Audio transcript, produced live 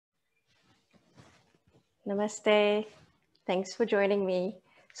Namaste. Thanks for joining me.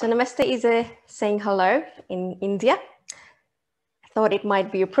 So Namaste is a saying hello in India. I thought it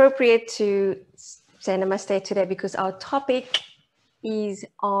might be appropriate to say Namaste today because our topic is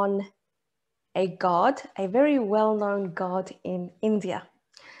on a god, a very well-known god in India.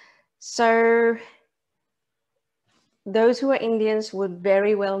 So those who are Indians would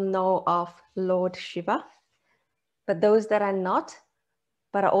very well know of Lord Shiva, but those that are not,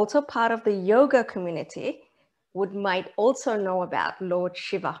 but are also part of the yoga community, might also know about Lord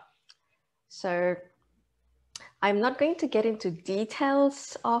Shiva. So I'm not going to get into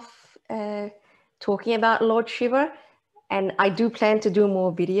details of talking about Lord Shiva, and I do plan to do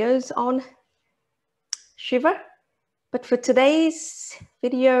more videos on Shiva. But for today's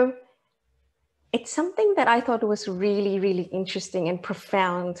video, it's something that I thought was really, really interesting and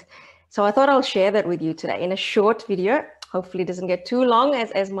profound. So I thought I'll share that with you today in a short video. Hopefully it doesn't get too long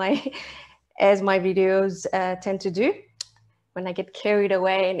as my videos tend to do when I get carried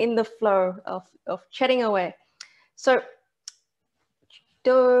away and in the flow of chatting away. So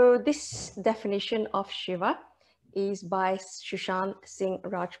this definition of Shiva is by Sushant Singh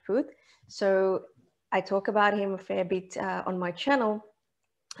Rajput. So I talk about him a fair bit on my channel,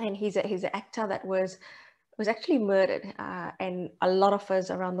 and he's an actor that was actually murdered, and a lot of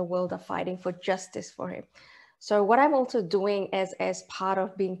us around the world are fighting for justice for him. So what I'm also doing as part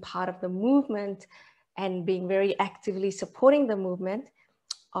of being part of the movement and being very actively supporting the movement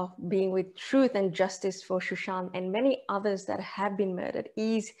of being with truth and justice for Sushant and many others that have been murdered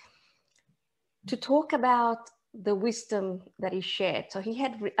is to talk about the wisdom that he shared. So he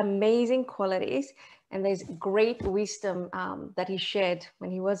had amazing qualities, and there's great wisdom that he shared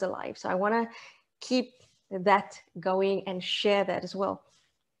when he was alive. So I want to keep that going and share that as well.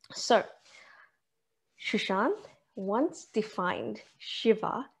 So Sushant once defined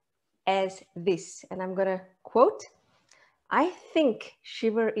Shiva as this, and I'm going to quote, "I think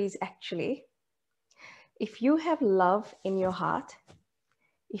Shiva is actually, if you have love in your heart,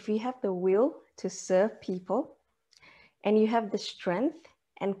 if you have the will to serve people, and you have the strength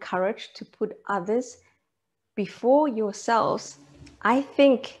and courage to put others before yourselves, I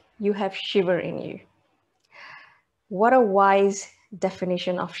think you have Shiva in you." What a wise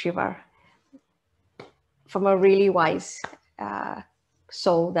definition of Shiva from a really wise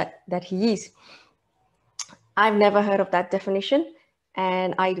soul that he is. I've never heard of that definition.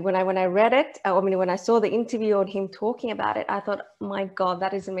 And when I read it, when I saw the interview on him talking about it, I thought, my God,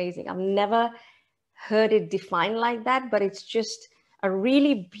 that is amazing. I've never heard it defined like that, but it's just a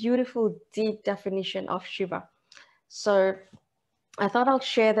really beautiful, deep definition of Shiva. So I thought I'll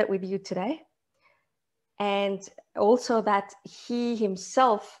share that with you today. And also that he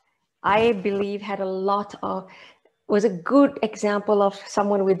himself, I believe, was a good example of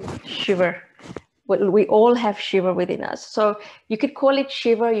someone with Shiva. We all have Shiva within us. So you could call it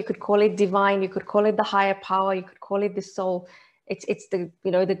Shiva, you could call it divine, you could call it the higher power, you could call it the soul. It's the,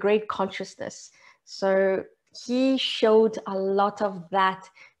 the great consciousness. So he showed a lot of that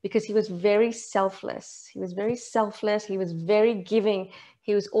because he was very selfless. He was very selfless. He was very giving.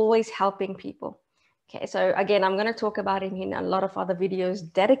 He was always helping people. Okay, so again, I'm going to talk about him in a lot of other videos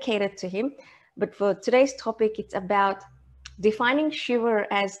dedicated to him. But for today's topic, it's about defining Shiva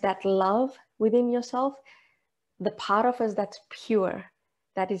as that love within yourself, the part of us that's pure,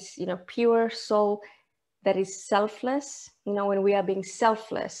 that is, pure soul, that is selfless. When we are being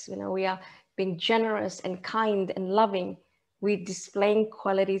selfless, we are being generous and kind and loving, we're displaying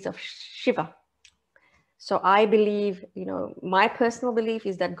qualities of Shiva. So I believe, my personal belief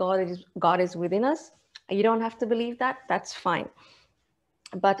is that God is within us. You don't have to believe that, that's fine.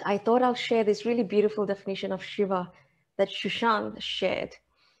 But I thought I'll share this really beautiful definition of Shiva that Sushant shared.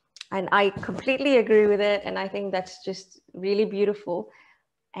 And I completely agree with it. And I think that's just really beautiful.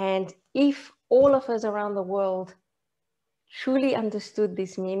 And if all of us around the world truly understood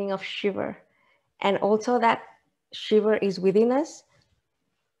this meaning of Shiva, and also that Shiva is within us,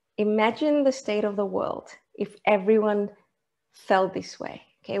 imagine the state of the world if everyone felt this way.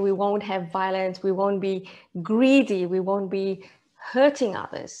 Okay, we won't have violence, we won't be greedy, we won't be hurting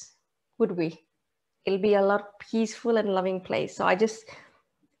others, would we? It'll be a lot peaceful and loving place. So I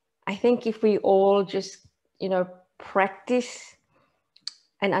think if we all just, practice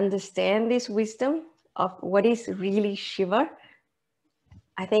and understand this wisdom of what is really Shiva,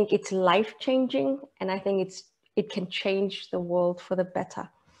 I think it's life-changing, and I think it can change the world for the better.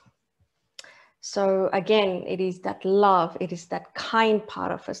 So again, it is that love, it is that kind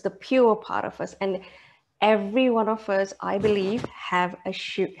part of us, the pure part of us, and every one of us, I believe, have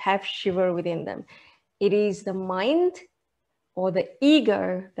Shiva within them. It is the mind or the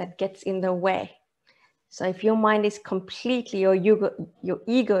ego that gets in the way. So if your mind is completely, or your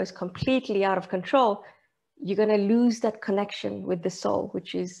ego is completely out of control, you're going to lose that connection with the soul,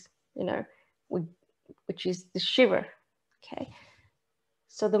 which is, you know, which is the Shiva. Okay.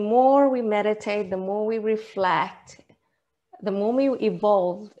 So the more we meditate, the more we reflect, the more we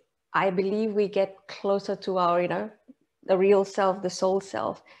evolve, I believe we get closer to our, you know, the real self, the soul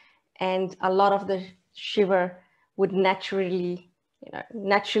self. And a lot of the Shiva would naturally, you know,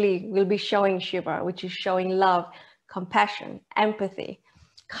 naturally will be showing Shiva, which is showing love, compassion, empathy,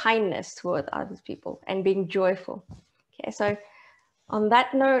 kindness toward other people, and being joyful. Okay, so on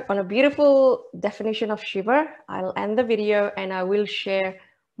that note, on a beautiful definition of Shiva, I'll end the video and I will share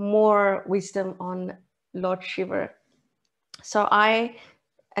more wisdom on Lord Shiva. So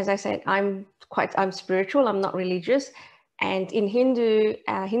as I said, I'm spiritual, I'm not religious. And in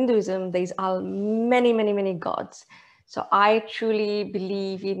Hinduism, there's many, many, many gods. So I truly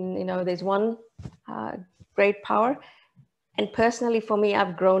believe in, you know, there's one great power. And personally, for me,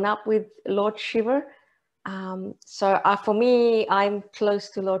 I've grown up with Lord Shiva. So for me, I'm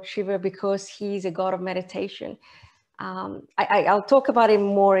close to Lord Shiva because he's a god of meditation. I'll talk about him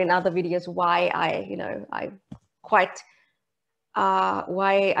more in other videos, why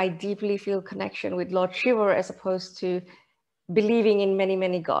I deeply feel connection with Lord Shiva as opposed to believing in many,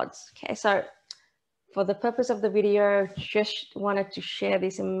 many gods. Okay, so for the purpose of the video, just wanted to share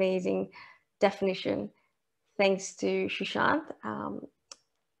this amazing definition. Thanks to Sushant.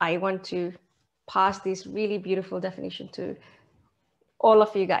 I want to pass this really beautiful definition to all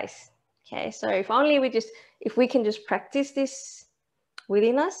of you guys. Okay, so if we can just practice this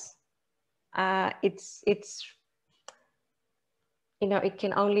within us, it's you know, it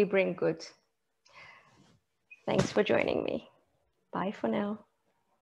can only bring good. Thanks for joining me. Bye for now.